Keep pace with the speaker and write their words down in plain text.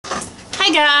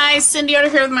Hi guys, Cindy over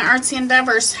here with my artsy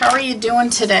endeavors. How are you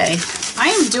doing today? I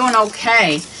am doing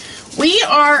okay. We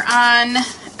are on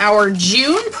our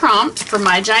June prompt for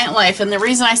My Giant Life, and the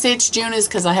reason I say it's June is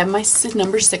because I have my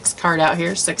number 6 card out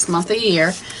here, 6th month of the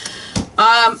year.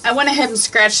 I went ahead and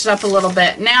scratched it up a little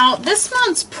bit. Now, this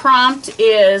month's prompt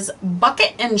is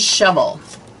bucket and shovel.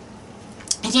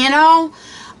 You know,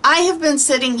 I have been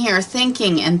sitting here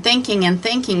thinking and thinking and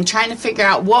thinking, trying to figure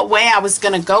out what way I was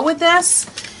going to go with this,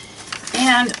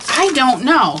 and I don't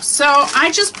know. So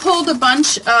I just pulled a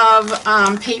bunch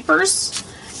of papers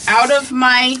out of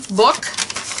my book,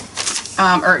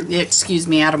 or excuse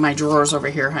me, out of my drawers over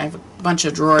here. I have a bunch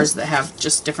of drawers that have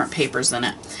just different papers in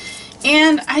it.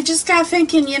 And I just got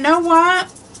thinking, you know what?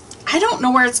 I don't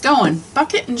know where it's going.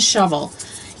 Bucket and shovel.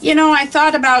 You know, I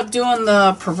thought about doing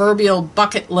the proverbial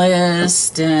bucket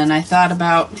list, and I thought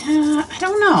about, I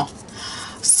don't know.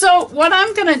 So what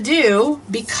I'm going to do,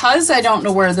 because I don't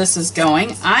know where this is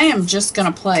going, I am just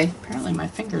going to play. Apparently my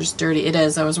finger's dirty. It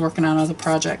is. I was working on other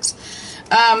projects.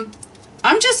 I'm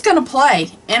just going to play,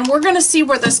 and we're going to see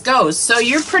where this goes. So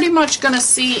you're pretty much going to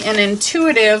see an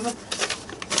intuitive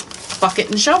bucket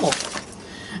and shovel.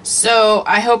 So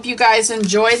I hope you guys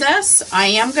enjoy this. I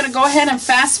am going to go ahead and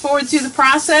fast forward through the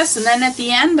process, and then at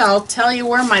the end I'll tell you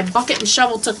where my bucket and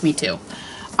shovel took me to.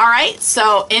 Alright,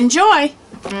 so enjoy!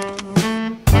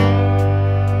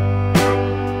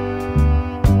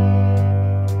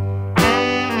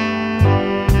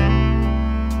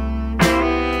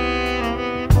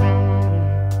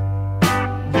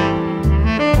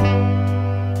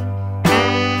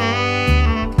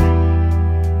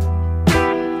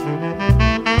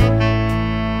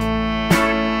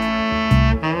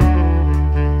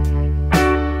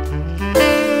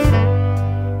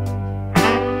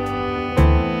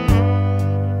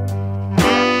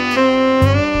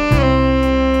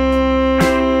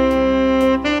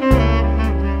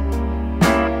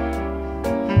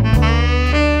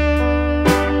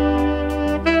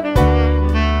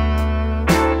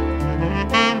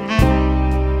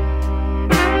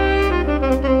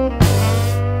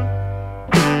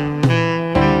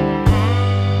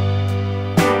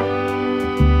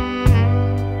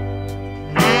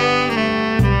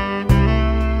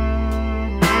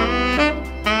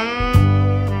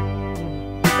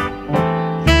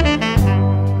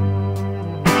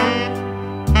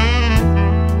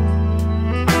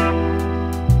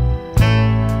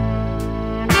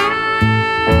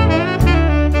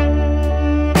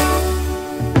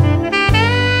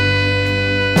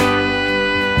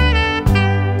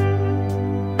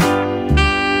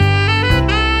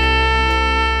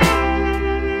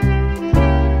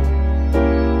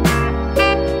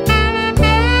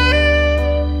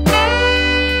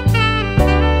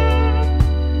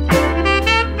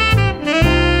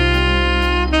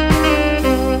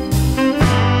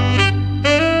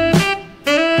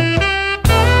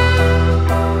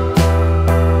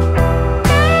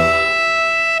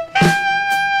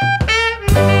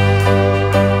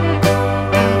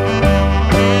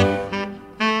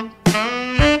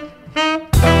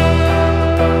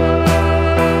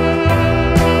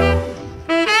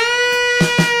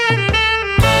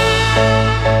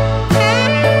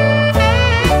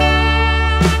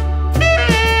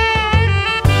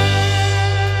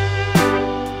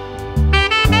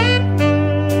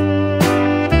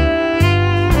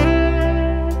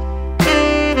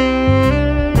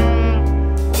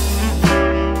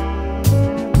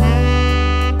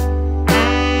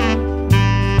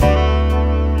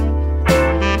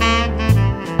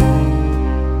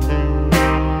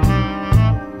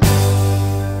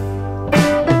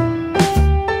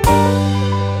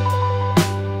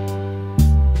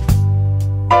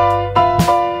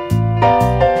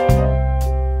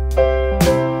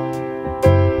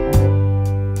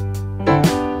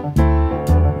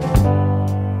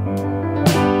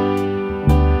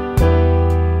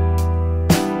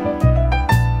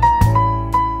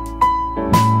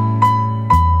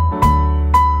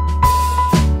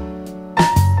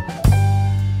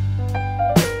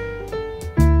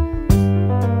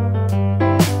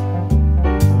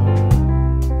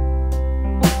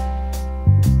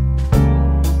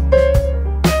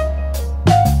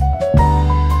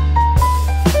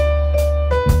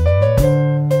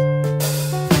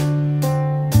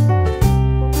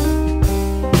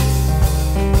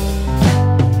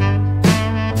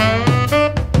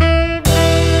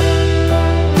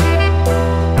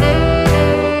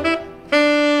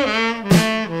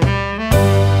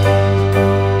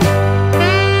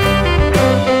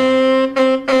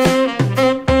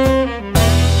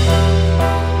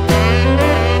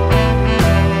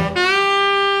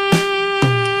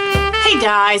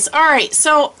 guys. All right,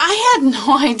 so I had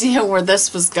no idea where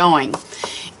this was going.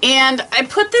 And I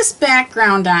put this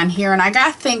background on here and I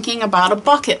got thinking about a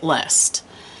bucket list.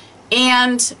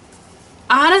 And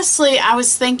honestly, I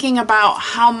was thinking about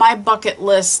how my bucket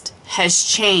list has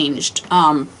changed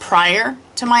prior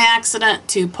to my accident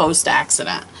to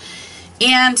post-accident.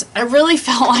 And I really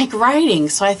felt like writing,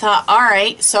 so I thought, all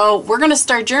right, so we're going to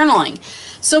start journaling.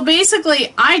 So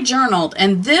basically, I journaled,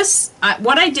 and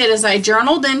what I did is I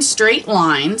journaled in straight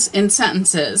lines, in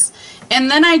sentences, and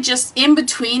then I just, in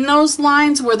between those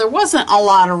lines where there wasn't a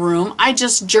lot of room, I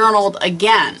just journaled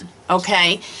again,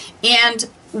 okay? And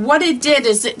what it did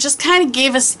is it just kind of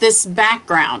gave us this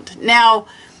background. Now,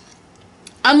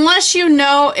 unless you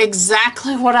know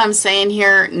exactly what I'm saying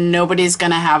here, nobody's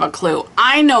going to have a clue.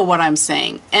 I know what I'm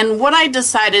saying, and what I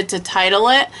decided to title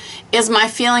it is My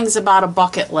Feelings About a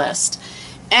Bucket List.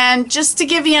 And just to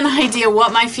give you an idea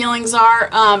what my feelings are,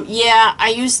 yeah,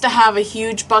 I used to have a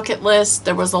huge bucket list.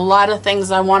 There was a lot of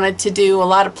things I wanted to do, a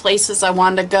lot of places I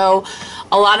wanted to go,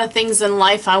 a lot of things in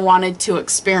life I wanted to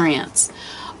experience.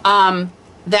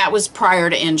 That was prior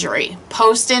to injury.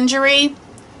 Post-injury,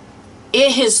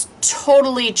 it has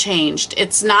totally changed.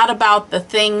 It's not about the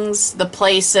things, the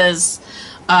places,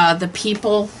 the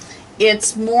people.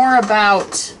 It's more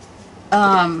about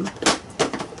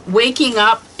waking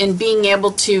up and being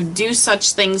able to do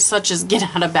such things such as get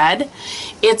out of bed.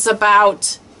 It's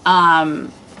about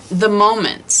the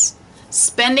moments.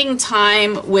 Spending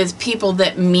time with people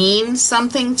that mean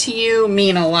something to you,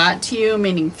 mean a lot to you,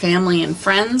 meaning family and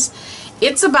friends.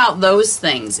 It's about those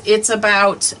things. It's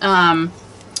about,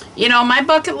 you know, my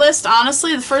bucket list,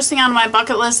 honestly, the first thing on my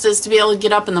bucket list is to be able to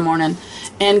get up in the morning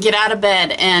and get out of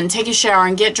bed and take a shower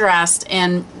and get dressed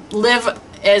and live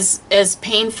as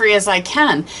pain-free as I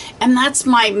can. And that's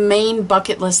my main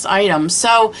bucket list item.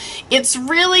 So it's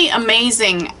really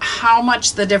amazing how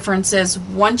much the difference is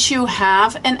once you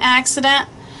have an accident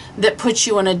that puts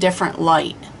you in a different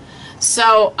light.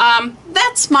 So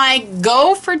that's my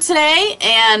go for today,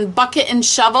 and bucket and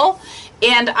shovel.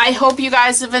 And I hope you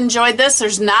guys have enjoyed this.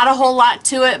 There's not a whole lot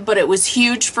to it, but it was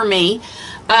huge for me.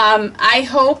 I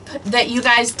hope that you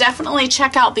guys definitely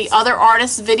check out the other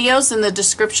artists' videos in the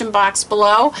description box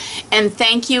below. And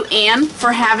thank you, Anne,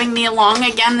 for having me along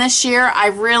again this year. I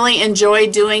really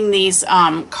enjoy doing these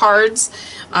cards,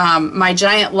 My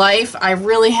Giant Life. I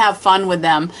really have fun with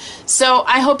them. So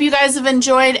I hope you guys have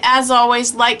enjoyed. As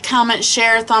always, like, comment,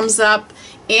 share, thumbs up,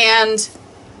 and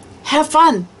have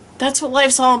fun. That's what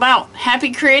life's all about.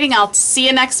 Happy creating. I'll see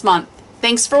you next month.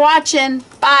 Thanks for watching.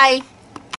 Bye.